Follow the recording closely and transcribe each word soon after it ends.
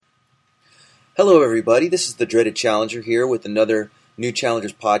Hello, everybody. This is the Dreaded Challenger here with another New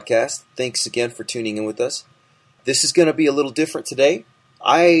Challengers podcast. Thanks again for tuning in with us. This is going to be a little different today.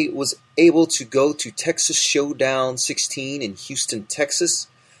 I was able to go to Texas Showdown 16 in Houston, Texas,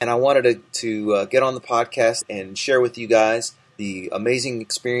 and I wanted to get on the podcast and share with you guys the amazing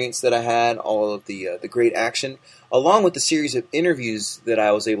experience that I had, all of the great action, along with the series of interviews that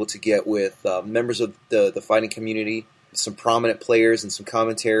I was able to get with members of the fighting community, some prominent players, and some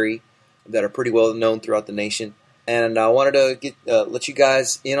commentary that are pretty well known throughout the nation. And I wanted to let you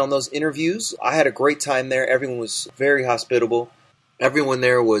guys in on those interviews. I had a great time there. Everyone was very hospitable. Everyone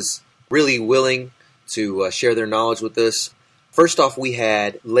there was really willing to share their knowledge with us. First off, we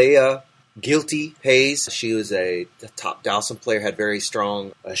had Leah Guilty Hayes. She was a top Dowson player, had very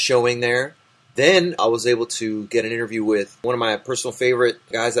strong showing there. Then I was able to get an interview with one of my personal favorite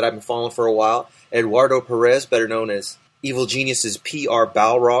guys that I've been following for a while, Eduardo Perez, better known as Evil Genius's P.R.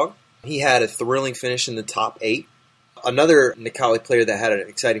 Balrog. He had a thrilling finish in the top 8. Another Nicali player that had an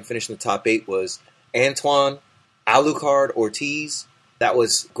exciting finish in the top 8 was Antoine Alucard Ortiz. That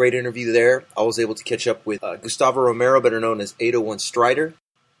was a great interview there. I was able to catch up with Gustavo Romero, better known as 801 Strider.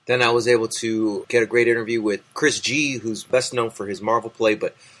 Then I was able to get a great interview with Chris G, who's best known for his Marvel play,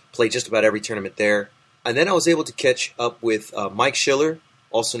 but played just about every tournament there. And then I was able to catch up with Mike Schiller,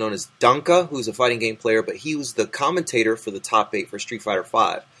 also known as Danka, who's a fighting game player, but he was the commentator for the top 8 for Street Fighter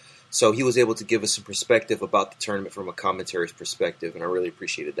V. So he was able to give us some perspective about the tournament from a commentary's perspective, and I really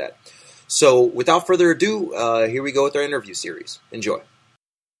appreciated that. So without further ado, here we go with our interview series. Enjoy.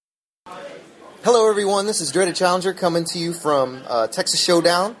 Hello, everyone. This is Dreaded Challenger coming to you from Texas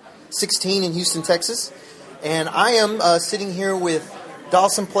Showdown 16 in Houston, Texas. And I am sitting here with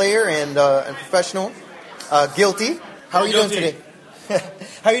Dawson player and professional, Guilty. How are you doing today?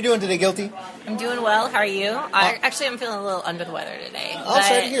 How are you doing today, Guilty? I'm doing well. How are you? I'm feeling a little under the weather today. I'm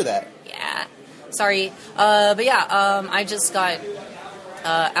sorry to hear that. Yeah. Sorry. I just got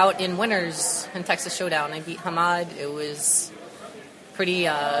out in winners in Texas Showdown. I beat Hamad. It was pretty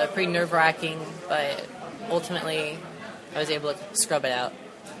nerve-wracking, but ultimately I was able to scrub it out.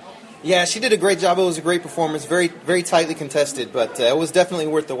 Yeah, she did a great job. It was a great performance, very very tightly contested, but it was definitely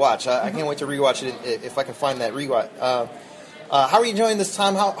worth the watch. I can't wait to rewatch it if I can find that rewatch. How are you enjoying this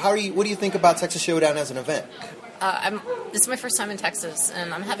time? What do you think about Texas Showdown as an event? This is my first time in Texas,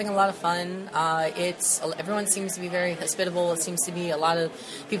 and I'm having a lot of fun. Everyone seems to be very hospitable. It seems to be a lot of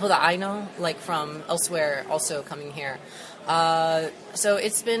people that I know, like from elsewhere, also coming here. So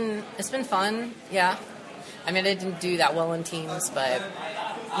it's been fun. Yeah, I mean I didn't do that well in teams, but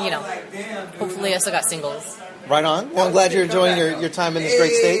hopefully I still got singles. Right on. Well, I'm glad you're enjoying your time in this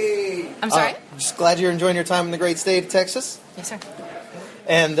great state. I'm sorry? Just glad you're enjoying your time in the great state of Texas. Yes, sir.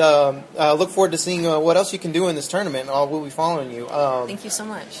 And look forward to seeing what else you can do in this tournament. We'll be following you. Thank you so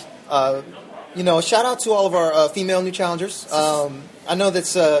much. Shout out to all of our female new challengers. I know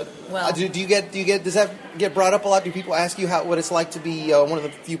that's. Does that get brought up a lot? Do people ask you what it's like to be one of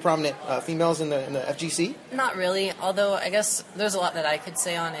the few prominent females in the FGC? Not really. Although I guess there's a lot that I could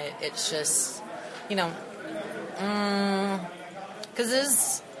say on it. It's just, because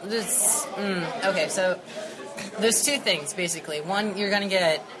okay, so there's two things, basically. One, you're going to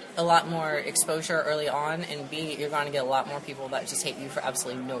get a lot more exposure early on, and B, you're going to get a lot more people that just hate you for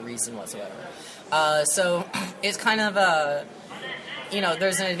absolutely no reason whatsoever. So it's kind of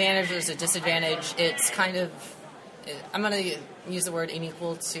there's an advantage, there's a disadvantage. It's kind of, I'm going to use the word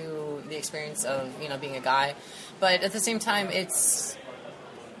unequal to the experience of, being a guy. But at the same time, it's,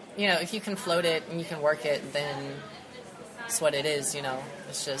 if you can float it and you can work it, then it's what it is,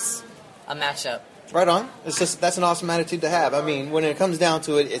 It's just a matchup. Right on. That's an awesome attitude to have. I mean, when it comes down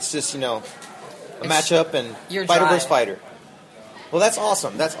to it, it's just, a matchup and fighter versus fighter. Well, that's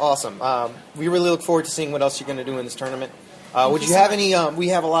awesome. That's awesome. We really look forward to seeing what else you're going to do in this tournament. Would you have any, we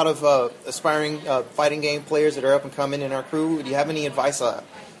have a lot of aspiring fighting game players that are up and coming in our crew. Do you have any advice on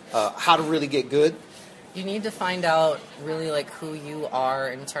how to really get good? You need to find out really, who you are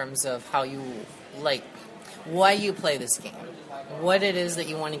in terms of how you, why you play this game, what it is that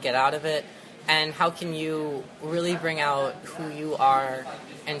you want to get out of it, and how can you really bring out who you are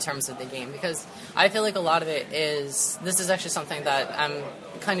in terms of the game. Because I feel like a lot of it is, this is actually something that I'm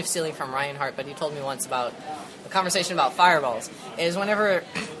kind of stealing from Ryan Hart, but he told me once about a conversation about fireballs, is whenever,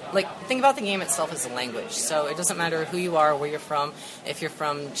 think about the game itself as a language. So it doesn't matter who you are, where you're from, if you're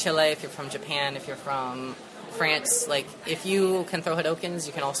from Chile, if you're from Japan, if you're from France, if you can throw Hadokens,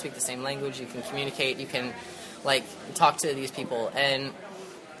 you can all speak the same language, you can communicate, you can, talk to these people, and,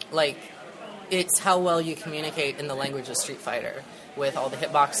 it's how well you communicate in the language of Street Fighter, with all the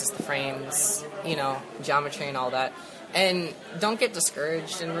hitboxes, the frames, geometry and all that. And don't get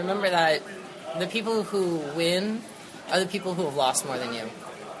discouraged, and remember that the people who win are the people who have lost more than you.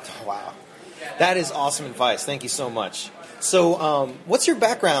 Wow. That is awesome advice. Thank you so much. So, what's your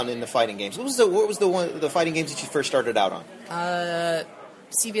background in the fighting games? What was the fighting games that you first started out on?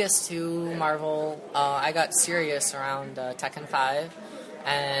 CBS2, Marvel. I got serious around Tekken 5,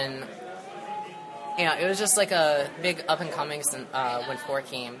 and it was just like a big up and coming when 4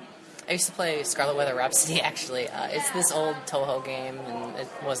 came. I used to play Scarlet Weather Rhapsody. Actually, it's this old Toho game, and it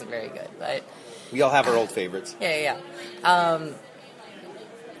wasn't very good. But we all have our old favorites. Yeah.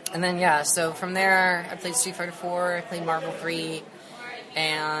 And then, so from there, I played Street Fighter 4, I played Marvel 3,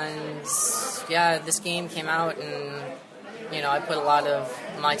 and, this game came out, and, I put a lot of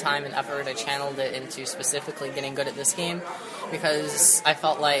my time and effort, I channeled it into specifically getting good at this game, because I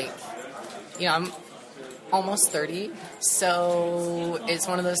felt like, I'm almost 30, so it's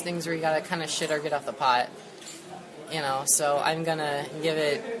one of those things where you gotta kind of shit or get off the pot, so I'm gonna give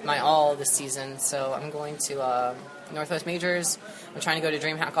it my all this season, so I'm going to, Northwest Majors. I'm trying to go to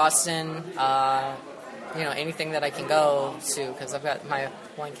DreamHack Austin. Anything that I can go to, because I've got my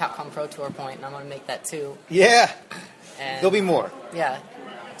one Capcom Pro Tour point, and I'm going to make that too. Yeah, and there'll be more. Yeah,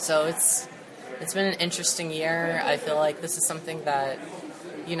 so it's been an interesting year. I feel like this is something that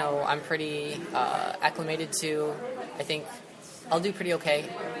I'm pretty acclimated to. I think I'll do pretty okay.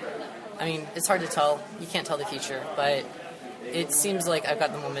 I mean, it's hard to tell. You can't tell the future, but it seems like I've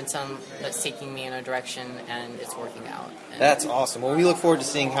got the momentum that's taking me in a direction, and it's working out. And that's awesome. Well, we look forward to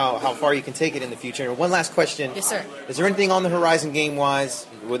seeing how far you can take it in the future. And one last question. Yes, sir. Is there anything on the horizon game-wise,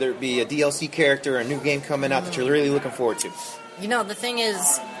 whether it be a DLC character or a new game coming out that you're really looking forward to? The thing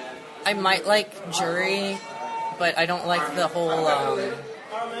is, I might like Jury, but I don't like the whole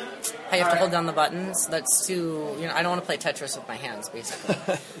how you have to hold down the buttons. That's too, I don't want to play Tetris with my hands, basically.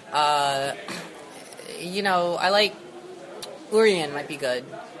 I like Urien might be good.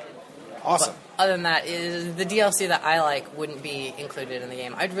 Awesome. But other than that, the DLC that I like wouldn't be included in the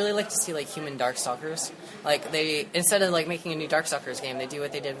game. I'd really like to see human Darkstalkers. Instead of making a new Darkstalkers game, they do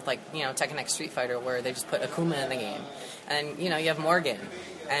what they did with Tekken X Street Fighter, where they just put Akuma in the game, and you have Morgan,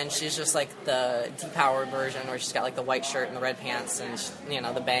 and she's just the depowered version where she's got the white shirt and the red pants and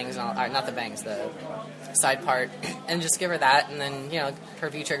the bangs and all, not the bangs, the side part, and just give her that, and then her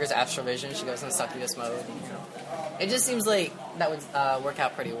V triggers Astral Vision. She goes in succubus mode. It just seems like that would work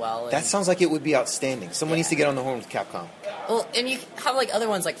out pretty well. That sounds like it would be outstanding. Someone needs to get on the horn with Capcom. Well, and you have other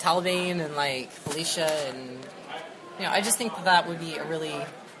ones like Talbane and Felicia, and I just think that would be a really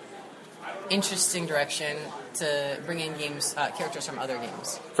interesting direction to bring in characters from other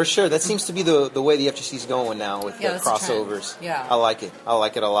games. For sure, that seems to be the way the FGC's going now with the crossovers. Yeah, I like it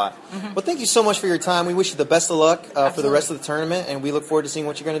a lot. Mm-hmm. Well, thank you so much for your time. We wish you the best of luck for the rest of the tournament, and we look forward to seeing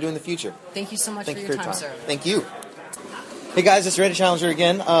what you're going to do in the future. Thank you so much for your time, sir. Thank you. Hey guys, it's Reddit Challenger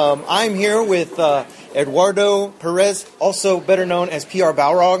again. I'm here with Eduardo Perez, also better known as PR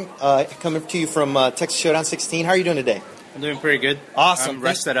Balrog, coming to you from Texas Showdown 16. How are you doing today? I'm doing pretty good. Awesome. I'm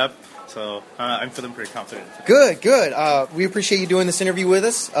rested up, so I'm feeling pretty confident. Good. We appreciate you doing this interview with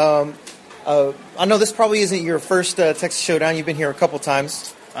us. I know this probably isn't your first Texas Showdown. You've been here a couple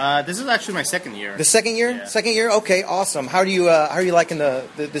times. This is actually my second year. The second year? Yeah. Second year? Okay, awesome. How are you liking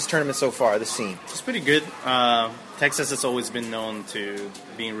this tournament so far, this scene? It's pretty good. Texas has always been known to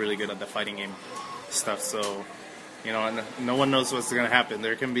being really good at the fighting game stuff, so no one knows what's going to happen.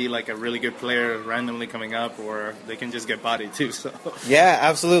 There can be a really good player randomly coming up, or they can just get bodied too. So yeah,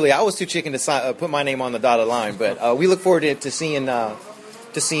 absolutely. I was too chicken to put my name on the dotted line, but we look forward to seeing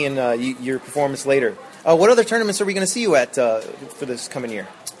your performance later. What other tournaments are we going to see you at for this coming year?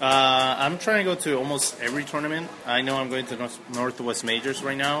 I'm trying to go to almost every tournament. I know I'm going to Northwest Majors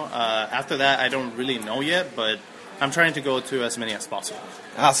right now. After that, I don't really know yet, but I'm trying to go to as many as possible.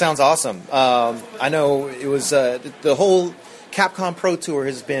 Sounds awesome. I know it was the whole Capcom Pro Tour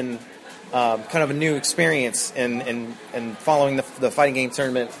has been kind of a new experience in following the fighting game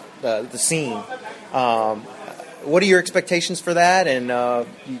tournament, the scene. What are your expectations for that? And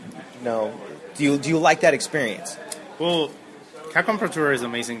do you like that experience? Well, Capcom Pro Tour is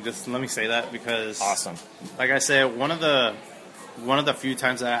amazing. Just let me say that because awesome. Like I said, one of the few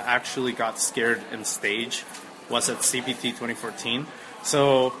times that I actually got scared in stage was at CPT 2014.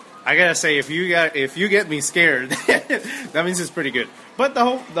 So I gotta say, if you get me scared, that means it's pretty good. But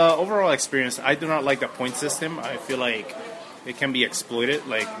the overall experience, I do not like the point system. I feel like it can be exploited.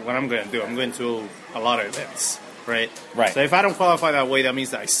 Like what I'm going to do, I'm going to a lot of events, right? Right. So if I don't qualify that way, that means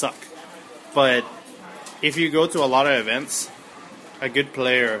that I suck. But if you go to a lot of events, a good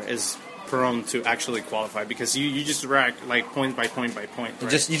player is prone to actually qualify because you just rack point by point by point.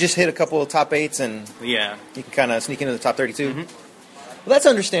 Right? You just hit a couple of top 8s and yeah, you can kind of sneak into the top 32. Mm-hmm. Well, that's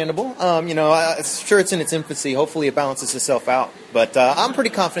understandable. I'm sure it's in its infancy. Hopefully, it balances itself out. But I'm pretty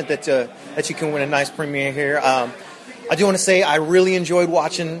confident that you can win a nice premiere here. I do want to say I really enjoyed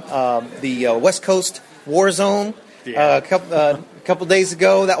watching the West Coast Warzone a couple days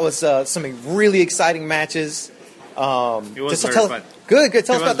ago. That was some really exciting matches. It was very fun. Good.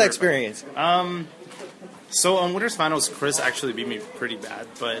 Tell us about that experience. So on Winners Finals, Chris actually beat me pretty bad,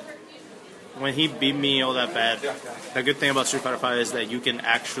 but when he beat me all that bad, the good thing about Street Fighter V is that you can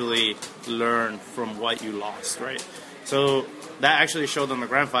actually learn from what you lost, right? So that actually showed on the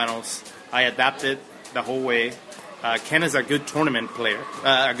Grand Finals. I adapted the whole way. Ken is a good tournament player,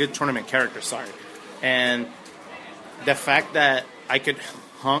 a good tournament character, and the fact that I could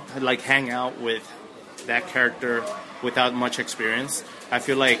hang out with that character without much experience, I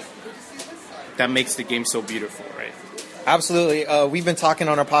feel like that makes the game so beautiful, right? Absolutely. We've been talking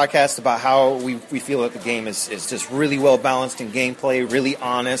on our podcast about how we feel that the game is just really well balanced in gameplay, really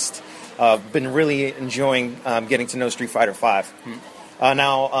honest. Been really enjoying getting to know Street Fighter V.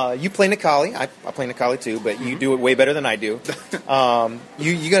 Now, you play Nikali. I play Nikali too, but you do it way better than I do.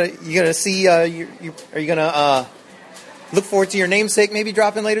 You gonna see? Are you gonna look forward to your namesake maybe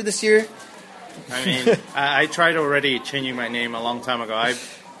dropping later this year? I mean, I tried already changing my name a long time ago. I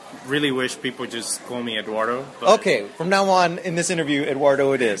really wish people just call me Eduardo. But okay, from now on in this interview,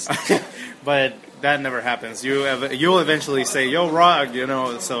 Eduardo it is. But that never happens. You'll eventually say, "Yo, Rog,"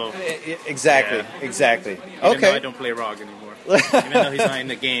 So exactly. Even though I don't play Rog anymore, even though he's not in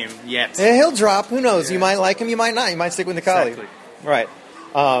the game yet. He'll drop. Who knows? Yeah. You might like him. You might not. You might stick with Nikali. Exactly. Right.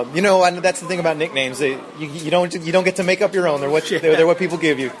 That's the thing about nicknames. You don't get to make up your own. They're what people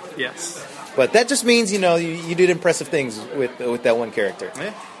give you. Yes. But that just means you did impressive things with that one character.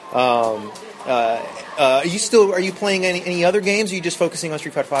 Yeah. Are you playing any other games? Or are you just focusing on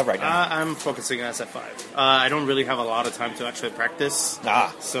Street Fighter V right now? I'm focusing on SF5. I don't really have a lot of time to actually practice.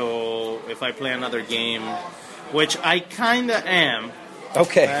 So if I play another game, which I kind of am,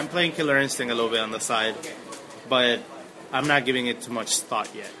 okay, I'm playing Killer Instinct a little bit on the side, but I'm not giving it too much thought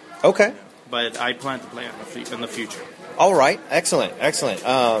yet. Okay. But I plan to play in the future. All right, excellent.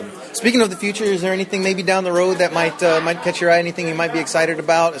 Speaking of the future, is there anything maybe down the road that might catch your eye? Anything you might be excited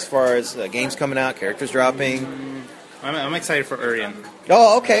about as far as games coming out, characters dropping? I'm excited for Urian.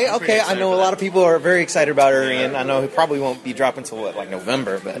 Oh, okay. I know a lot of people are very excited about Urian. I know he probably won't be dropping until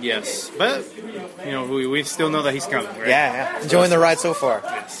November, but yes, but we still know that he's coming, right? Yeah. Enjoying the ride so far.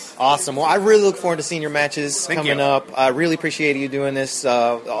 Yes. Awesome. Well, I really look forward to seeing your matches coming up. I really appreciate you doing this.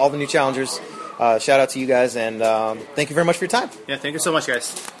 All the new challengers. Shout out to you guys, and thank you very much for your time. Yeah, thank you so much,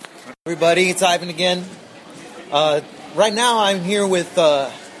 guys. Everybody, it's Ivan again. Right now, I'm here with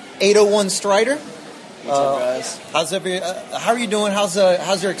 801 Strider. What's up, guys? How are you doing? How's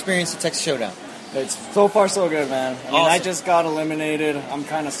your experience at Texas Showdown? It's so far so good, man. I mean, awesome. I just got eliminated. I'm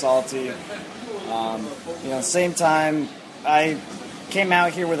kind of salty. Same time, I came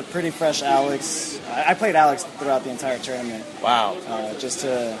out here with a pretty fresh Alex. I played Alex throughout the entire tournament. Wow. Just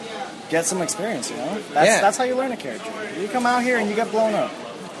to get some experience, That's how you learn a character. You come out here and you get blown up.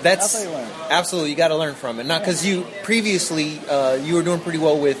 That's how you learn. Absolutely, you got to learn from it. Not because you previously you were doing pretty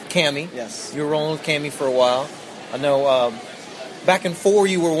well with Cammy. Yes. You were rolling with Cammy for a while. I know back in 4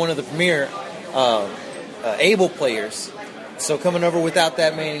 you were one of the premier able players. So coming over without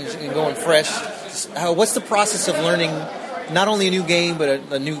that man and going fresh, what's the process of learning not only a new game but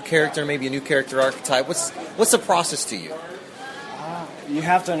a new character, maybe a new character archetype? What's the process to you? You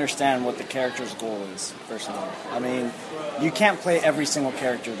have to understand what the character's goal is, first of all. I mean, you can't play every single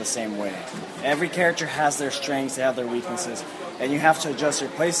character the same way. Every character has their strengths, they have their weaknesses, and you have to adjust your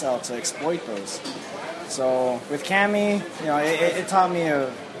playstyle to exploit those. So with Cammy, it taught me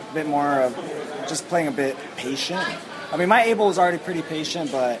a bit more of just playing a bit patient. I mean, my Abel was already pretty patient,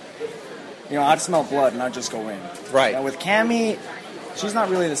 but I'd smell blood and I'd just go in. Right. With Cammy, she's not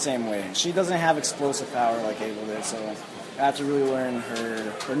really the same way. She doesn't have explosive power like Abel did, so I have to really learn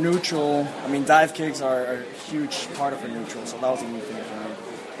her neutral. I mean, dive kicks are a huge part of her neutral, so that was a new thing for me.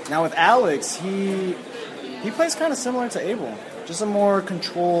 Now with Alex, he plays kind of similar to Abel, just a more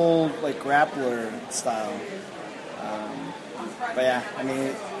controlled, grappler style. But yeah, I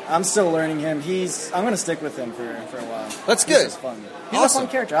mean, I'm still learning him. I'm going to stick with him for a while. That's good. He's fun. He's awesome. a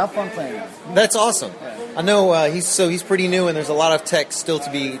fun character. I have fun playing him. That's awesome. Yeah. I know he's pretty new, and there's a lot of tech still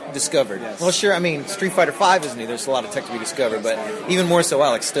to be discovered. Yes. Well, sure. I mean, Street Fighter V is new. There's a lot of tech to be discovered, but even more so,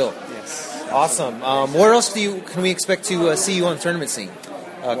 Alex still. Yes. Awesome. Where else can we expect to see you on the tournament scene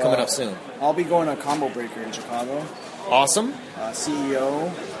coming up soon? I'll be going to Combo Breaker in Chicago. Awesome. CEO,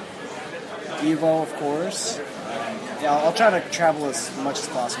 Evo, of course. Yeah, I'll try to travel as much as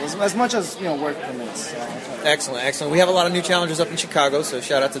possible, as much as work permits. So Excellent, excellent. We have a lot of new challengers up in Chicago, so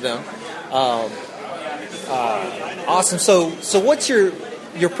shout out to them. Awesome. So what's your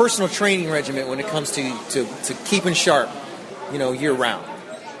personal training regimen when it comes to keeping sharp, year round?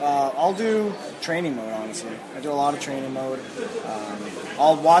 I'll do training mode, honestly. I do a lot of training mode.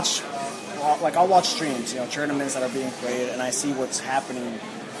 I'll watch streams, tournaments that are being played, and I see what's happening,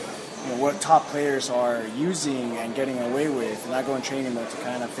 what top players are using and getting away with, and I go in training mode to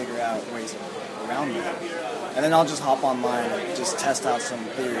kind of figure out ways around that. And then I'll just hop online and just test out some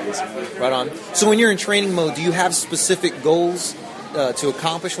theories. Right on. So when you're in training mode, do you have specific goals to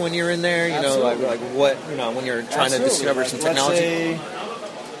accomplish when you're in there? Like what, when you're trying to discover some technology?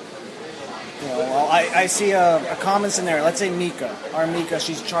 Let's say, I see a common scenario. Let's say Mika. Our Mika,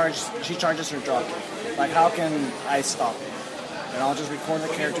 she charges her drop kick. Like, how can I stop it? And I'll just record the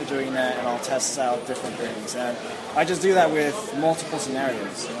character doing that, and I'll test out different things. And I just do that with multiple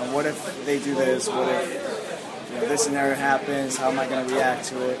scenarios. What if they do this? What if this scenario happens? How am I going to react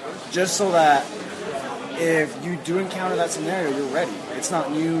to it? Just so that if you do encounter that scenario, you're ready. It's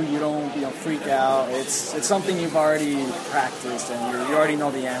not new. You don't freak out. It's something you've already practiced, and you already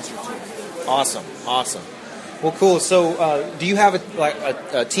know the answer to it. Awesome. Well, cool. So, do you have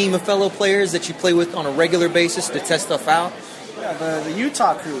a team of fellow players that you play with on a regular basis to test stuff out? Yeah, the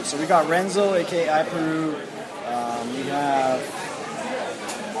Utah crew. So we got Renzo, aka Iperu. We have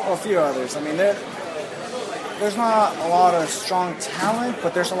a few others. I mean, there's not a lot of strong talent,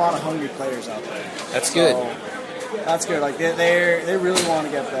 but there's a lot of hungry players out there. That's good. That's good. Like they really want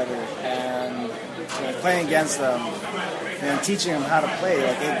to get better, and playing against them and teaching them how to play,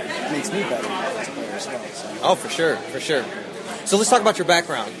 like, it makes me better as a player as well. So. Oh, for sure. So let's talk about your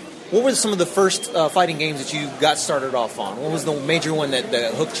background. What were some of the first fighting games that you got started off on? What was the major one that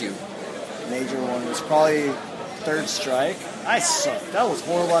hooked you? Major one was probably Third Strike. I sucked. That was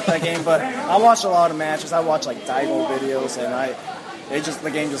horrible at that game, but I watched a lot of matches. I watched like Daigo videos, and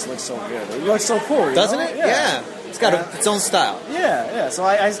the game just looks so good. It looks so cool, doesn't it? Yeah. It's got its own style. Yeah. So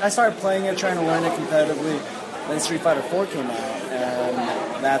I started playing it, trying to learn it competitively. Then Street Fighter 4 came out,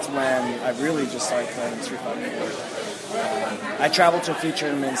 and that's when I really just started playing Street Fighter 4. I traveled to a few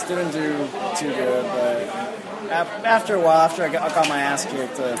tournaments, didn't do too good, but after a while, after I got my ass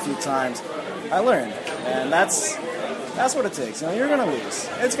kicked a few times, I learned, and that's what it takes. You're going to lose.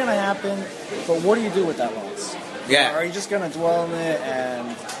 It's going to happen, but what do you do with that loss? Yeah. Are you just going to dwell on it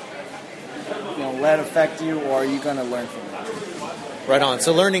and let it affect you, or are you going to learn from it? Right on.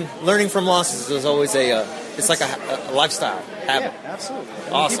 So learning from losses is always it's like a lifestyle habit. Yeah, absolutely.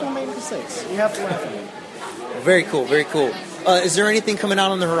 Awesome. People make mistakes. You have to learn from them. Very cool. Is there anything coming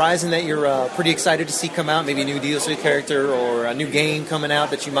out on the horizon that you're pretty excited to see come out? Maybe a new DLC character or a new game coming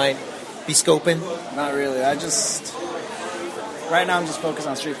out that you might be scoping? Not really. Right now I'm just focused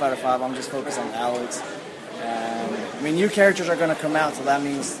on Street Fighter 5. I'm just focused on Alex. And, new characters are going to come out, so that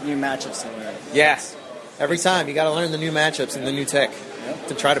means new matchups to learn. Yes. Every time you got to learn the new matchups and the new tech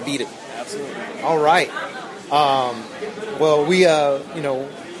to try to beat it. Absolutely. All right. Well, we, I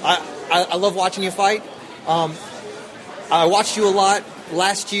love watching you fight. I watched you a lot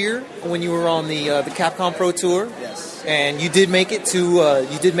last year when you were on the Capcom Pro Tour. Yes. And you did make it to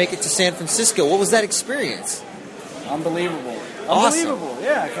San Francisco. What was that experience? Unbelievable. Awesome. Unbelievable.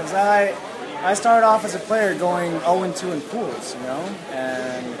 Yeah, because I started off as a player going 0-2 in pools,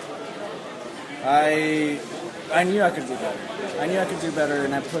 and I knew I could do better.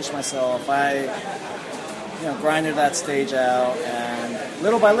 And I pushed myself. I grinded that stage out, and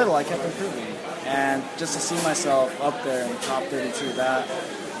little by little I kept improving. And just to see myself up there in the top 32, that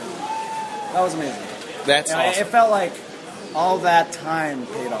was amazing. That's awesome. It felt like all that time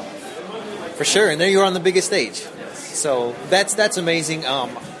paid off. For sure, and there you are on the biggest stage. Yes. So that's amazing.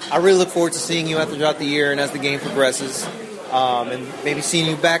 I really look forward to seeing you throughout the year and as the game progresses. And maybe seeing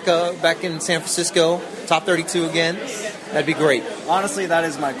you back in San Francisco, top 32 again. That'd be great. Honestly, that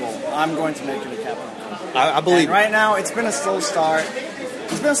is my goal. I'm going to make it a Capcom. I believe. And right now, it's been a slow start.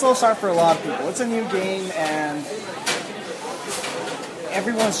 It's been a slow start for a lot of people. It's a new game, and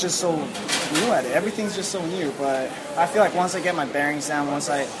everyone's just so new at it. Everything's just so new, but I feel like once I get my bearings down, once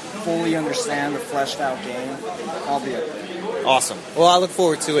I fully understand the fleshed out game, I'll be up there. Awesome. Well, I look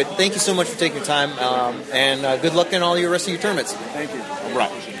forward to it. Thank you so much for taking your time, and good luck in all your rest of your tournaments. Thank you. All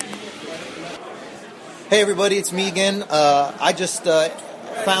right. Hey, everybody, it's me again. I just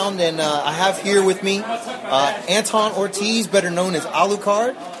found and I have here with me Anton Ortiz, better known as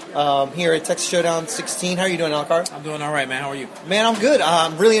Alucard. here at Texas Showdown 16. How are you doing, Alucard? I'm doing all right, man. How are you? Man, I'm good.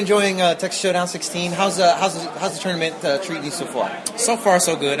 I'm really enjoying Texas Showdown 16. How's the tournament treating you so far? So far,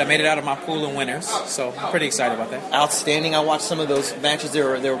 so good. I made it out of my pool of winners, so I'm pretty excited about that. Outstanding. I watched some of those matches. They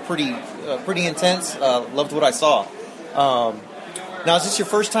were pretty intense. Loved what I saw. Now, is this your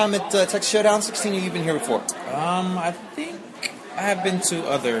first time at Texas Showdown 16, or you've been here before? I think I have been to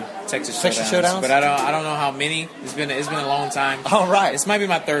other Texas Showdowns, but I don't know how many. It's been a long time. All right. This might be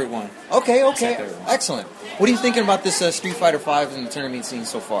my third one. Okay. Excellent. What are you thinking about this Street Fighter V in the tournament scene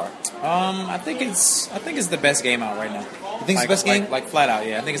so far? I think it's the best game out right now. You think it's the best game? Like flat out,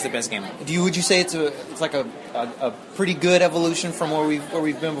 yeah. I think it's the best game out. Would you say it's like a pretty good evolution from where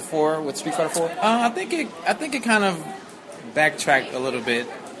we've been before with Street Fighter 4? I think it kind of backtracked a little bit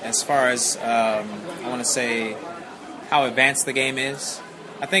as far as I want to say how advanced the game is.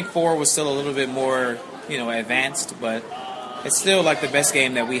 I think 4 was still a little bit more, advanced, but it's still like the best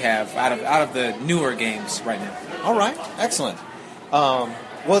game that we have out of the newer games right now. All right, excellent.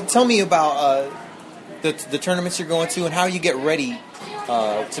 Well, tell me about the tournaments you're going to and how you get ready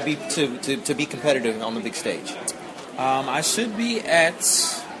to be competitive on the big stage. I should be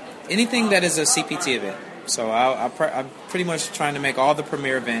at anything that is a CPT event. So I'm pretty much trying to make all the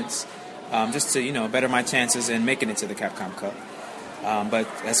premier events just to better my chances in making it to the Capcom Cup. But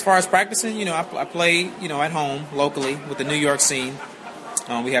as far as practicing, I play at home locally with the New York scene.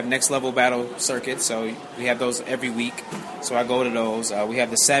 We have Next Level Battle Circuit, so we have those every week. So I go to those. We have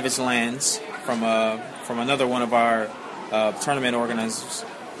the Savage Lands from another one of our tournament organizers.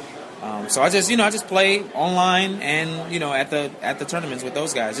 So I just play online and at the tournaments with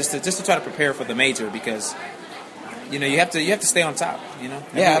those guys just to try to prepare for the major because you have to stay on top.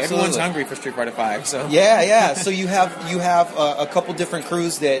 Everyone's hungry for Street Fighter V. So yeah. So you have a couple different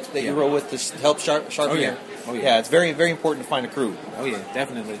crews that you roll with to help sharpen your. Oh yeah. Yeah, it's very very important to find a crew. Oh yeah,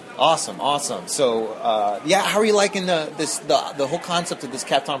 definitely. Awesome. So how are you liking the whole concept of this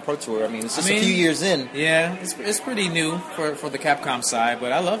Capcom Pro Tour? I mean, it's just a few years in. Yeah, it's pretty new for the Capcom side,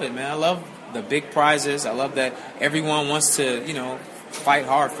 but I love it, man. I love the big prizes. I love that everyone wants to fight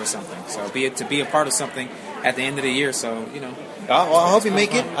hard for something. So to be a part of something at the end of the year. So Well, I hope you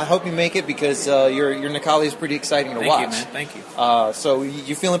make it. I hope you make it because your Nikali is pretty exciting to watch. Thank you. So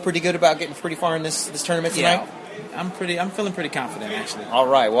you feeling pretty good about getting pretty far in this tournament tonight? Yeah, I'm feeling pretty confident actually. All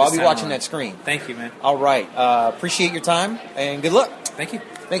right. Well, I'll be watching that screen. Thank you, man. All right. Appreciate your time and good luck. Thank you.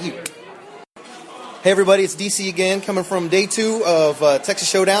 Thank you. Hey everybody, it's DC again, coming from day 2 of Texas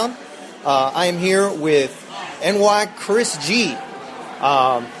Showdown. I am here with NY Chris G.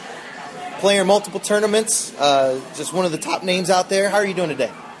 Player in multiple tournaments, just one of the top names out there. How are you doing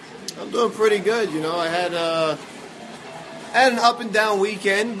today? I'm doing pretty good. I had an up and down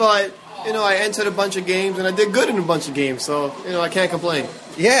weekend, but I entered a bunch of games and I did good in a bunch of games, so I can't complain.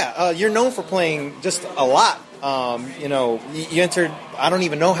 Yeah, you're known for playing just a lot. You entered I don't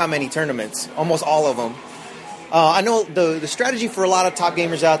even know how many tournaments, almost all of them. I know the strategy for a lot of top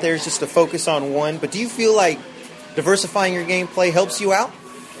gamers out there is just to focus on one, but do you feel like diversifying your gameplay helps you out?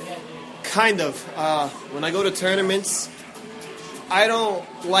 Kind of. When I go to tournaments, I don't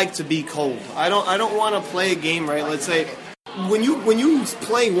like to be cold. I don't want to play a game, right? Let's say when you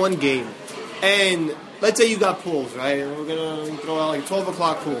play one game, and let's say you got pools, right? We're gonna throw out like 12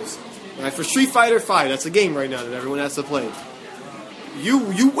 o'clock pools. Right? For Street Fighter V, that's a game right now that everyone has to play.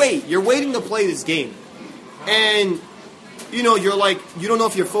 You wait. You're waiting to play this game, and you're like you don't know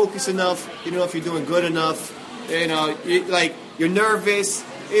if you're focused enough. You don't know if you're doing good enough. You're nervous.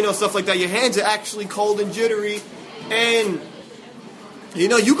 Stuff like that. Your hands are actually cold and jittery, and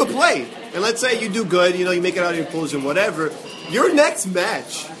you could play. And let's say you do good, you make it out of your pools and whatever. Your next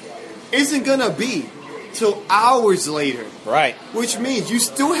match isn't gonna be till hours later, right? Which means you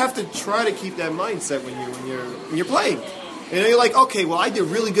still have to try to keep that mindset when you're playing. You're like, okay, well, I did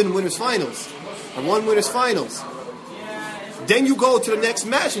really good in winners finals. I won winners finals. Then you go to the next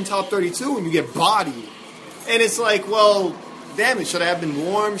match in top 32 and you get bodied, and it's like, well, damn it, should I have been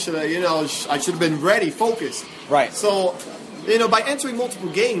warm? Should I, I should have been ready, focused. Right. So, by entering multiple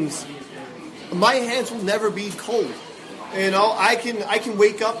games, my hands will never be cold. I can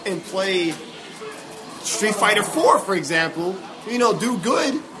wake up and play Street Fighter 4, for example, do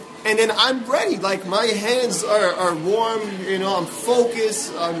good, and then I'm ready. Like, my hands are warm, I'm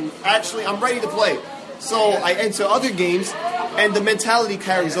focused, I'm ready to play. So, I enter other games, and the mentality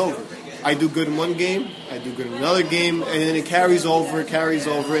carries over. I do good in one game, I do good in another game, and then it carries over,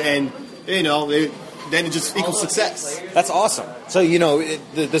 and, then it just equals success. That's awesome. So,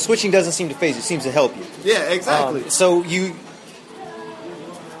 the switching doesn't seem to phase you. It seems to help you. Yeah, exactly. So, you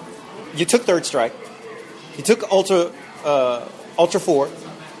took Third Strike. You took Ultra 4.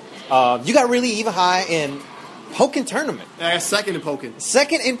 You got really even high in Pokken Tournament. I got second in Pokken.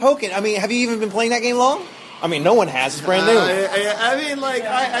 Second in Pokken. I mean, have you even been playing that game long? I mean, no one has. It's brand new. I mean, like,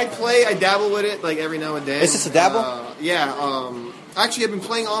 I dabble with it, like, every now and then. Is this a dabble? Yeah. Actually, I've been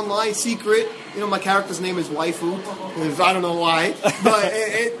playing online, secret. You know, my character's name is Waifu. I don't know why. But,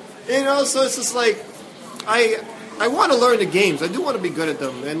 so it's just like, I want to learn the games. I do want to be good at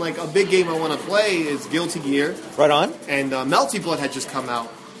them. And, like, a big game I want to play is Guilty Gear. Right on. And Melty Blood had just come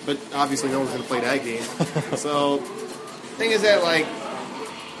out. But obviously no one's going to play that game. So, thing is that, like...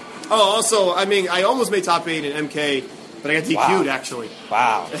 Oh, also, I mean, I almost made top 8 in MK, but I got DQ'd, actually.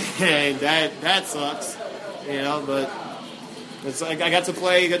 Wow. And that sucks. You know, but... It's like I got to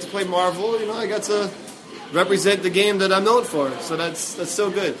play Marvel, you know, I got to represent the game that I'm known for. So that's still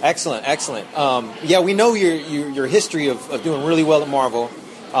good. Excellent. Yeah, we know your history of doing really well at Marvel.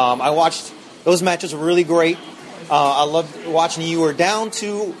 I watched... Those matches were really great. I loved watching you were down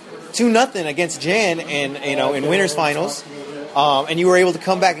 2-0 against Jan in winners finals, and you were able to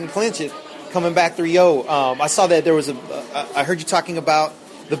come back and clinch it, coming back 3-0. I saw that there was I heard you talking about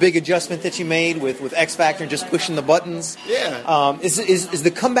the big adjustment that you made with X Factor and just pushing the buttons. Yeah. Is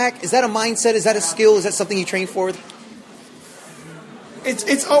the comeback? Is that a mindset? Is that a skill? Is that something you train for?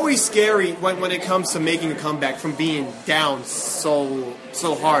 It's always scary when it comes to making a comeback from being down so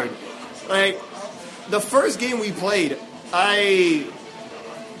hard. Like. The first game we played, I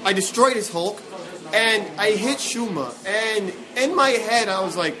destroyed his Hulk, and I hit Shuma, and in my head I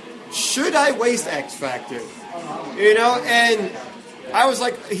was like, should I waste X Factor? You know, and I was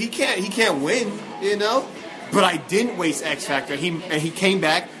like, he can't win, you know? But I didn't waste X Factor. He came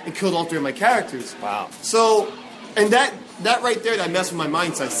back and killed all 3 of my characters. Wow. So, and that right there, that messed with my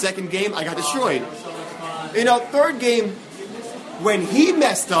mindset. Second game, I got destroyed. You know, third game, when he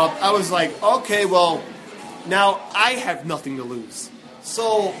messed up, I was like, okay, well, now I have nothing to lose.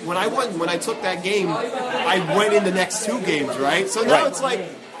 So when I took that game, I went in the next 2 games, right? So now It's like,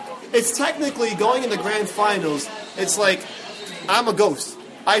 it's technically going in the grand finals. It's like, I'm a ghost.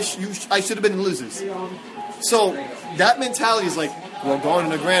 I should have been in losers. So that mentality is like, well, going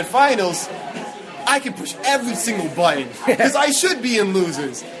in the grand finals, I can push every single button because I should be in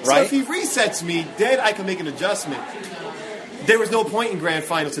losers. Right. So if he resets me, then I can make an adjustment. There was no point in grand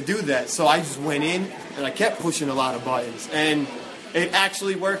finals to do that, so I just went in and I kept pushing a lot of buttons, and it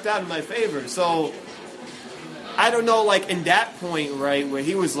actually worked out in my favor. So I don't know, like in that point, right, where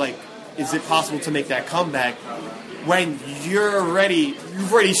he was like, "Is it possible to make that comeback?" When you've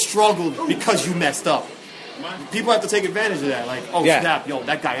already struggled because you messed up. People have to take advantage of that. Like, oh snap, yo,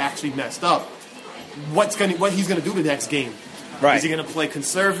 that guy actually messed up. What he's gonna do the next game? Right. Is he gonna play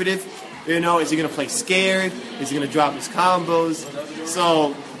conservative? You know, is he going to play scared? Is he going to drop his combos?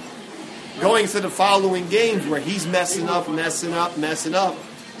 So, going to the following games where he's messing up,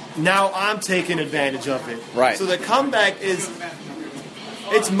 now I'm taking advantage of it. Right. So the comeback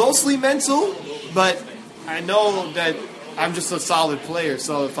it's mostly mental, but I know that I'm just a solid player.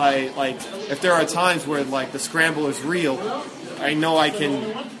 So if there are times where like the scramble is real, I know I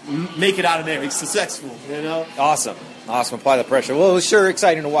can make it out of there. It's successful, you know? Awesome. Apply the pressure. Well, it was sure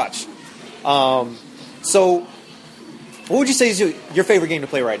exciting to watch. So, what would you say is your favorite game to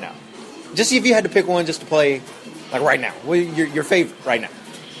play right now? Just if you had to pick one just to play, like right now. What your favorite right now?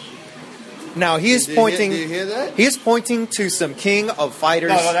 Now he is pointing. Did you hear that? He is pointing to some King of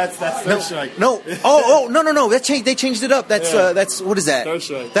Fighters. No, that's Third Strike. No. No. They changed it up. That's what is that? Third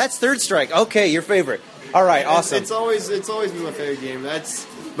Strike. That's Third Strike. Okay, your favorite. All right, awesome. It's always been my favorite game. That's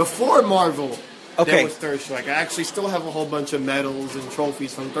before Marvel. Okay. That was Third Strike. I actually still have a whole bunch of medals and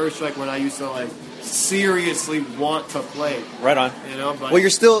trophies from Third Strike when I used to like seriously want to play. Right on. You know, but well, you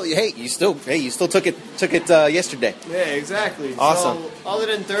still took it yesterday. Yeah, exactly. Awesome. So, other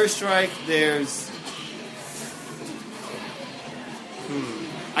than Third Strike, there's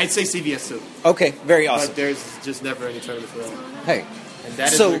I'd say CVS too. Okay, very awesome. But there's just never any tournament for that. Hey. And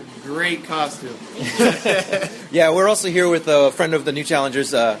that is a great costume. Yeah, we're also here with a friend of the New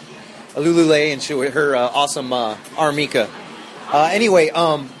Challengers, Lulule, and her awesome Armika. Anyway,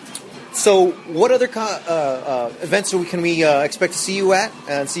 so what other events can we expect to see you at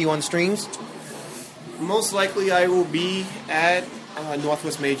and see you on streams? Most likely I will be at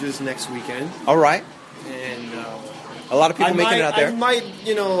Northwest Majors next weekend. All right. And a lot of people making it out there. I might,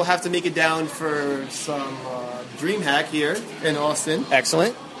 have to make it down for some DreamHack here in Austin.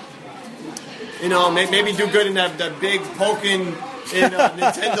 Excellent. Maybe do good in that big Pokken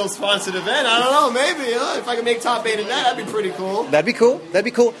Nintendo-sponsored event. I don't know, maybe. If I can make top 8 in that'd be pretty cool. That'd be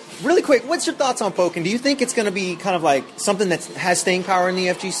cool. Really quick, what's your thoughts on Pokken? Do you think it's going to be kind of like something that has staying power in the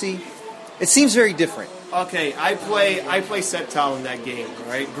FGC? It seems very different. Okay, I play Sceptile in that game,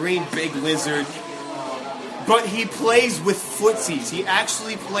 right? Green big lizard. But he plays with footsies. He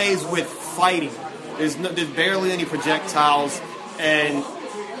actually plays with fighting. There's barely any projectiles, and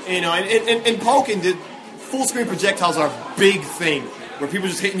you know, in Pokken, the full screen projectiles are a big thing, where people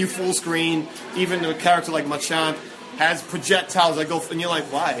just hitting you full screen. Even a character like Machamp has projectiles that go, and you're like,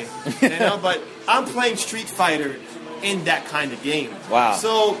 why? You know, but I'm playing Street Fighter in that kind of game. Wow.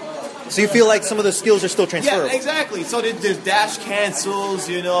 So you feel like some of the skills are still transferable? Yeah, exactly. So there's dash cancels,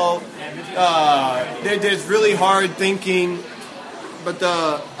 you know. There's really hard thinking, but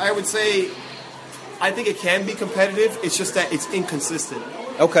I would say I think it can be competitive. It's just that it's inconsistent.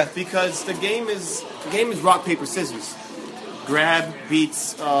 Okay. Because the game is rock paper scissors. Grab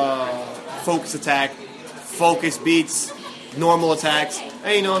beats focus attack, focus beats normal attacks,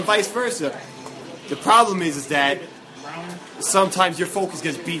 and you know, and vice versa. The problem is that sometimes your focus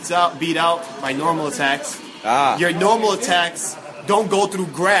gets beat out by normal attacks. Your normal attacks don't go through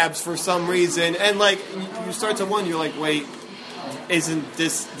grabs for some reason, and like you start to wonder, you're like, wait, isn't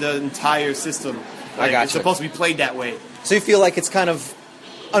this the entire system? Like, I got it's you. supposed to be played that way. So you feel like it's kind of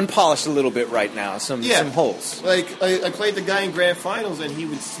unpolished a little bit right now, some holes. Like I played the guy in Grand Finals, and he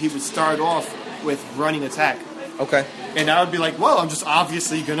would start off with running attack. Okay. And I would be like, well, I'm just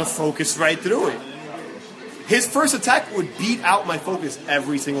obviously gonna focus right through it. His first attack would beat out my focus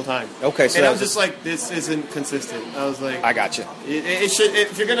every single time. Okay, so and I was just like, this isn't consistent. I was like, I got you. It should.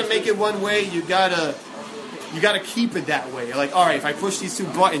 If you're gonna make it one way, you gotta keep it that way. You're like, all right, if I push these two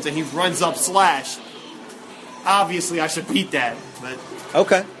buttons and he runs up slash, obviously I should beat that. But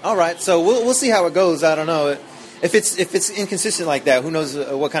okay, all right. So we'll see how it goes. I don't know if it's inconsistent like that. Who knows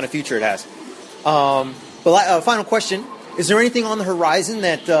what kind of future it has. But final question. Is there anything on the horizon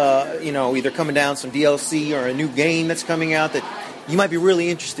that, either coming down, some DLC or a new game that's coming out that you might be really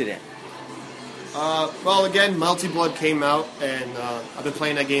interested in? Well, again, Melty Blood came out, and I've been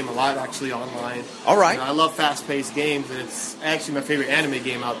playing that game a lot, actually, online. All right. You know, I love fast-paced games, and it's actually my favorite anime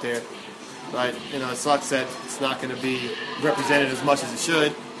game out there. But, it sucks that it's not going to be represented as much as it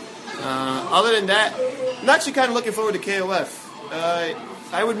should. Other than that, I'm actually kind of looking forward to KOF.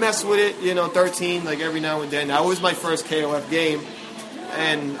 I would mess with it, 13, like every now and then. That was my first KOF game.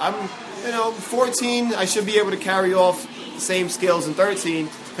 And I'm, 14, I should be able to carry off the same skills in 13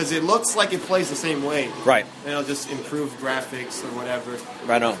 because it looks like it plays the same way. Right. Just improved graphics or whatever.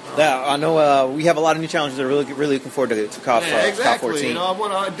 Right on. Yeah, I know we have a lot of new challenges that are really, really looking forward to KOF, yeah, exactly. KOF 14.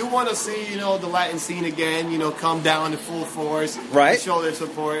 I do want to see, the Latin scene again, come down in full force. Right. Show their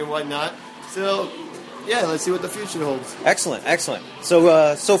support and whatnot. So, yeah, let's see what the future holds. Excellent.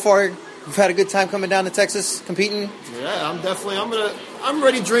 So far, you've had a good time coming down to Texas, competing? Yeah, I'm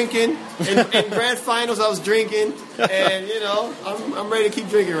ready drinking. In Grand Finals, I was drinking. And, I'm ready to keep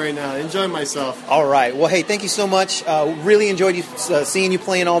drinking right now, enjoying myself. All right. Well, hey, thank you so much. Really enjoyed seeing you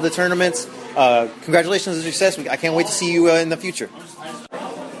play in all the tournaments. Congratulations on the success. I can't wait to see you in the future.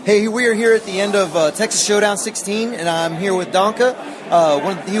 Hey, we are here at the end of Texas Showdown 16, and I'm here with Donka.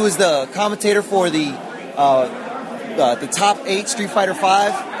 He was the commentator for the top 8 Street Fighter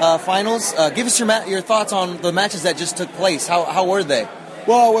V finals. Give us your thoughts on the matches that just took place. How were they?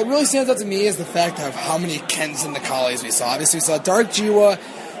 Well, what really stands out to me is the fact of how many Kens and Nakalis we saw. Obviously, we saw Dark Jiwa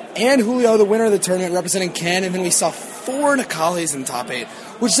and Julio, the winner of the tournament, representing Ken, and then we saw 4 Nakalis in the top 8,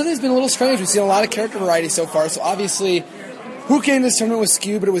 which something has been a little strange. We've seen a lot of character variety so far, so obviously who came to this tournament was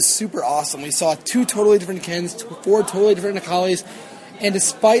skewed, but it was super awesome. We saw 2 totally different Kens, 4 totally different Nakalis, and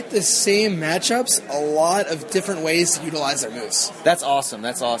despite the same matchups, a lot of different ways to utilize their moves. That's awesome.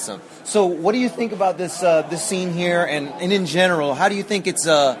 So, what do you think about this scene here, and in general, how do you think it's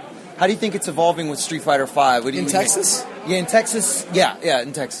evolving with Street Fighter V? In Texas? Yeah, in Texas. Yeah,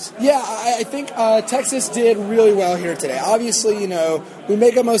 in Texas. Yeah, I think Texas did really well here today. Obviously, we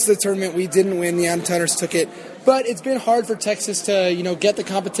make up most of the tournament. We didn't win. The Antoners took it. But it's been hard for Texas to, get the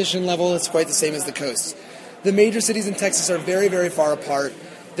competition level. It's quite the same as the coast. The major cities in Texas are very, very far apart.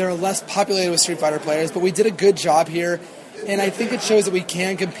 They're less populated with Street Fighter players, but we did a good job here. And I think it shows that we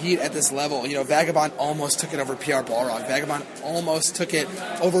can compete at this level. Vagabond almost took it over PR Balrog. Vagabond almost took it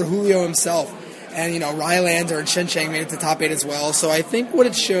over Julio himself. And, Rylander and Shen Chang made it to top 8 as well. So I think what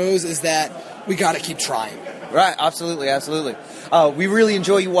it shows is that we got to keep trying. Right, absolutely. We really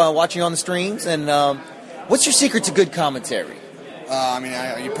enjoy you watching on the streams. And what's your secret to good commentary?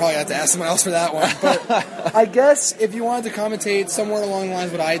 You probably have to ask someone else for that one. But I guess if you wanted to commentate somewhere along the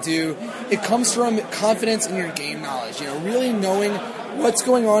lines of what I do, it comes from confidence in your game knowledge. Really knowing what's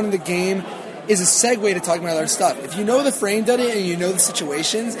going on in the game is a segue to talking about other stuff. If you know the frame data and you know the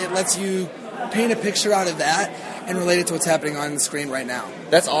situations, it lets you paint a picture out of that and relate it to what's happening on the screen right now.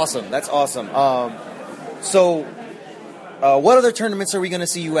 That's awesome. So, what other tournaments are we going to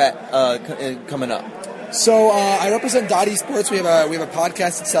see you at coming up? So I represent Dot Esports. We have a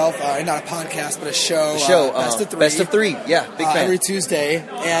podcast itself, not a podcast, but a show. Best of Three. Best of Three, yeah, big fan. Every Tuesday,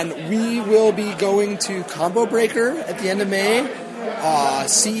 and we will be going to Combo Breaker at the end of May,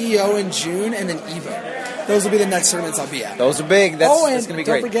 CEO in June, and then Evo. Those will be the next tournaments I'll be at. Those are big. That's going to be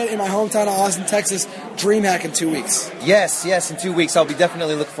great. Don't forget, in my hometown of Austin, Texas, DreamHack in 2 weeks. Yes, in 2 weeks. I'll be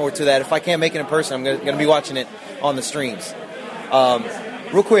definitely looking forward to that. If I can't make it in person, I'm going to be watching it on the streams.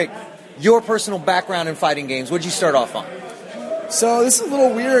 Real quick, your personal background in fighting games, what did you start off on? So this is a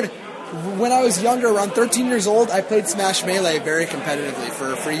little weird. When I was younger, around 13 years old, I played Smash Melee very competitively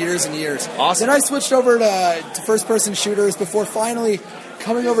for years and years. Awesome. Then I switched over to first-person shooters before finally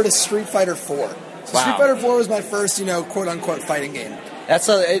coming over to Street Fighter 4. So Wow. Street Fighter 4 was my first, quote-unquote fighting game. That's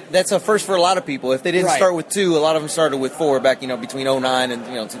a first for a lot of people. If they didn't Right. start with 2, a lot of them started with 4 back, between 09 and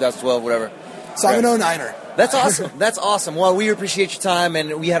 2012, whatever. So I'm an 09er. That's awesome. That's awesome. Well, we appreciate your time,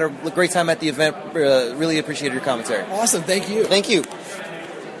 and we had a great time at the event. Really appreciate your commentary. Awesome. Thank you. Thank you.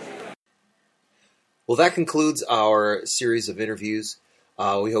 Well, that concludes our series of interviews.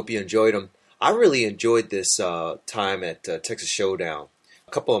 We hope you enjoyed them. I really enjoyed this time at Texas Showdown.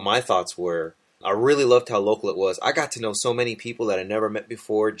 A couple of my thoughts were, I really loved how local it was. I got to know so many people that I never met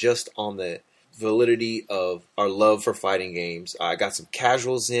before just on the validity of our love for fighting games. I got some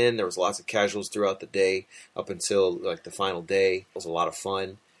casuals in. There was lots of casuals throughout the day up until the final day. It was a lot of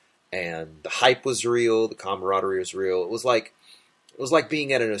fun, and the hype was real. The camaraderie was real. It was like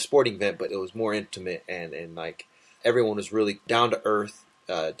being at a sporting event, but it was more intimate, and everyone was really down to earth,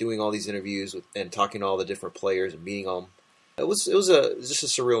 doing all these interviews and talking to all the different players and meeting them. It was just a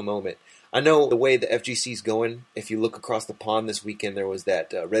surreal moment. I know the way the FGC's going. If you look across the pond this weekend, there was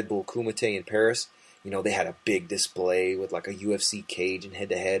that Red Bull Kumite in Paris. They had a big display with like a UFC cage and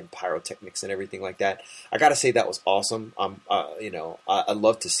head-to-head pyrotechnics and everything like that. I got to say that was awesome. I'd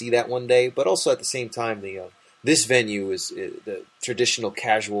love to see that one day. But also at the same time, this venue is the traditional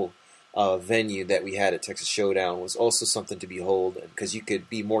casual venue that we had at Texas Showdown was also something to behold, because you could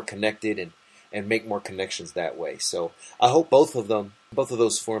be more connected and make more connections that way. So I hope both of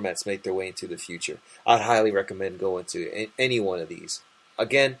those formats make their way into the future. I'd highly recommend going to any one of these.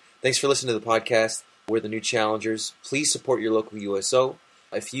 Again, thanks for listening to the podcast. We're the New Challengers. Please support your local USO.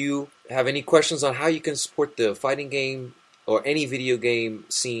 If you have any questions on how you can support the fighting game or any video game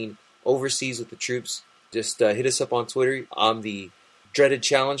scene overseas with the troops, just hit us up on Twitter. I'm the Dreaded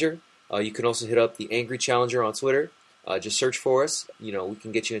Challenger. You can also hit up the Angry Challenger on Twitter. Just search for us. We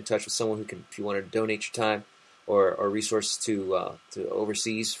can get you in touch with someone who can, if you want to donate your time or resources to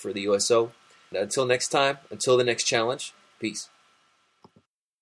overseas for the USO. Until next time, until the next challenge, peace.